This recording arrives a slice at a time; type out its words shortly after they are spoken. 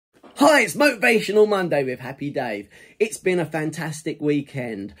Hi, it's Motivational Monday with Happy Dave. It's been a fantastic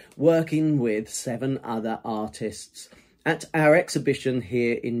weekend working with 7 other artists at our exhibition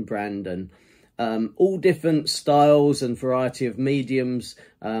here in Brandon. All different styles and variety of mediums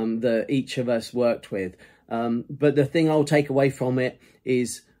that each of us worked with. But the thing I'll take away from it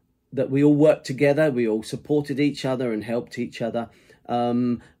is that we all worked together, we all supported each other and helped each other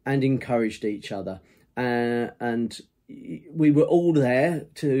and encouraged each other. And we were all there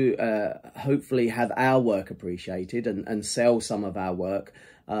to hopefully have our work appreciated and sell some of our work.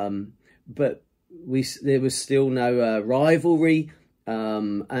 But there was still no rivalry,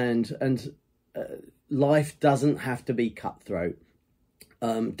 and life doesn't have to be cutthroat.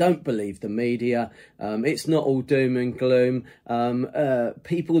 Don't believe the media. It's not all doom and gloom.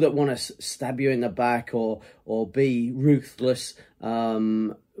 People that want to stab you in the back or be ruthless,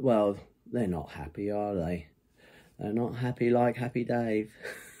 well, they're not happy, are they? They're not happy like Happy Dave.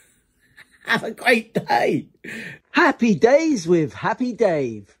 Have a great day. Happy Days with Happy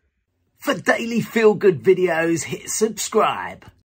Dave. For daily feel-good videos, hit subscribe.